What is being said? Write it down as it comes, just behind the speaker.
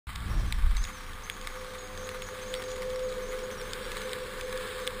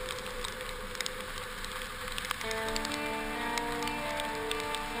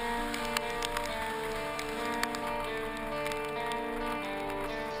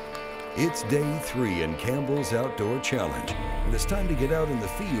It's day 3 in Campbell's Outdoor Challenge, and it's time to get out in the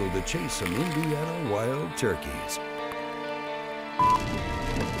field to chase some Indiana wild turkeys.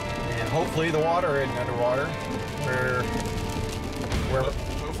 And hopefully the water isn't underwater.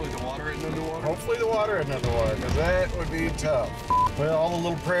 Hopefully the water isn't underwater? Hopefully the water isn't underwater, because that would be tough. Well, all the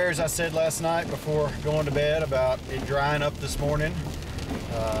little prayers I said last night before going to bed about it drying up this morning,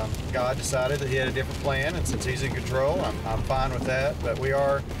 God decided that he had a different plan, and since he's in control, I'm fine with that. But we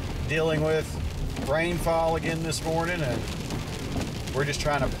are dealing with rainfall again this morning, and we're just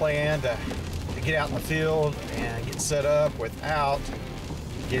trying to plan to get out in the field and get set up without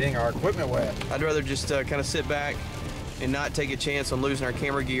getting our equipment wet. I'd rather just kind of sit back and not take a chance on losing our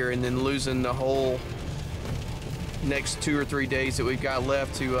camera gear and then losing the whole next 2 or 3 days that we've got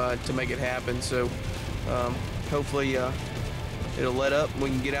left to make it happen. So hopefully it'll let up and we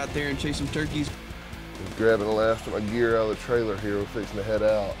can get out there and chase some turkeys. Just grabbing the last of my gear out of the trailer here. We're fixing to head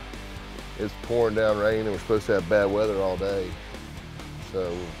out. It's pouring down rain and we're supposed to have bad weather all day.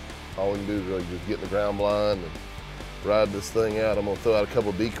 So all we can do is really just get in the ground blind and ride this thing out. I'm gonna throw out a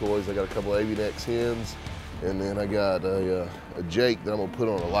couple decoys. I got a couple avian hens, and then I got a Jake that I'm gonna put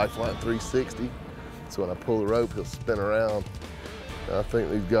on a Lifeline 360. So when I pull the rope, he'll spin around. And I think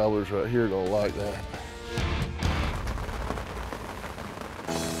these gobblers right here are gonna like that.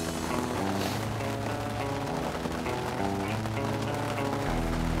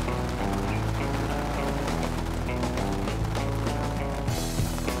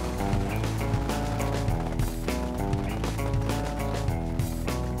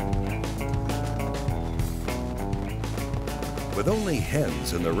 With only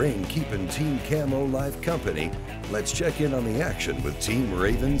hens in the ring keeping Team Camo live company, let's check in on the action with Team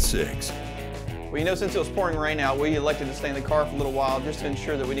Raven 6. Well, you know, since it was pouring rain out, we elected to stay in the car for a little while just to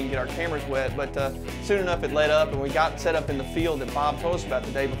ensure that we didn't get our cameras wet. But soon enough, it let up and we got set up in the field that Bob told us about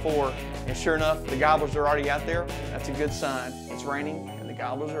the day before. And sure enough, the gobblers are already out there. That's a good sign. It's raining and the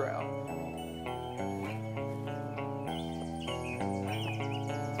gobblers are out.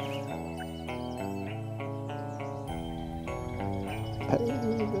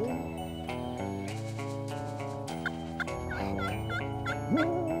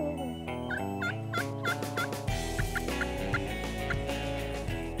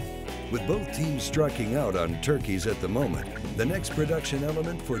 With both teams striking out on turkeys at the moment, the next production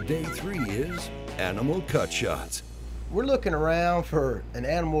element for day 3 is animal cut shots. We're looking around for an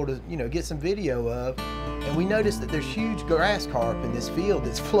animal to, get some video of, and we noticed that there's huge grass carp in this field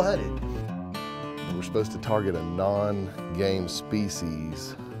that's flooded. We're supposed to target a non-game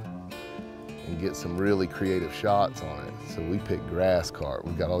species and get some really creative shots on it. So we picked grass carp.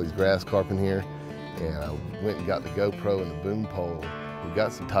 We've got all these grass carp in here, and I went and got the GoPro and the boom pole. We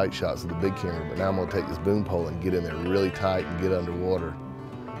got some tight shots with the big camera, but now I'm gonna take this boom pole and get in there really tight and get underwater.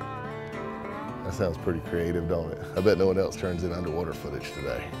 That sounds pretty creative, don't it? I bet no one else turns in underwater footage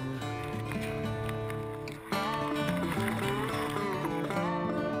today.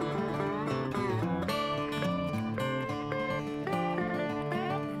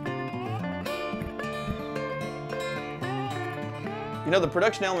 You know, the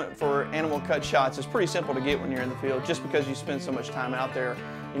production element for animal cut shots is pretty simple to get when you're in the field, just because you spend so much time out there.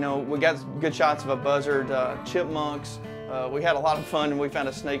 You know, we got good shots of a buzzard, chipmunks. We had a lot of fun and we found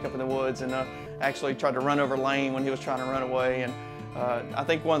a snake up in the woods and actually tried to run over Lane when he was trying to run away. And I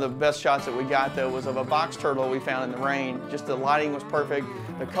think one of the best shots that we got though was of a box turtle we found in the rain. Just the lighting was perfect.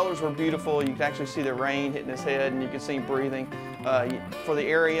 The colors were beautiful. You could actually see the rain hitting his head and you could see him breathing. For the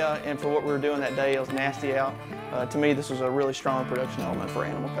area and for what we were doing that day, it was nasty out. To me, this was a really strong production element for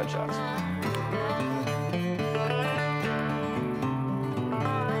animal cut shots.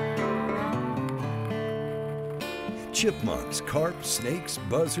 Chipmunks, carp, snakes,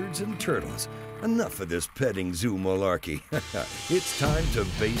 buzzards, and turtles. Enough of this petting zoo malarkey. It's time to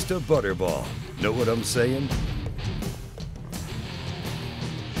baste a butterball. Know what I'm saying?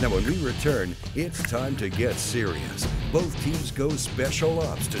 Now when we return, it's time to get serious. Both teams go special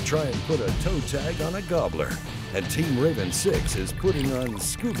ops to try and put a toe tag on a gobbler. And Team Raven 6 is putting on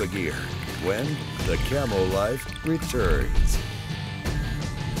scuba gear when the Camo Life returns.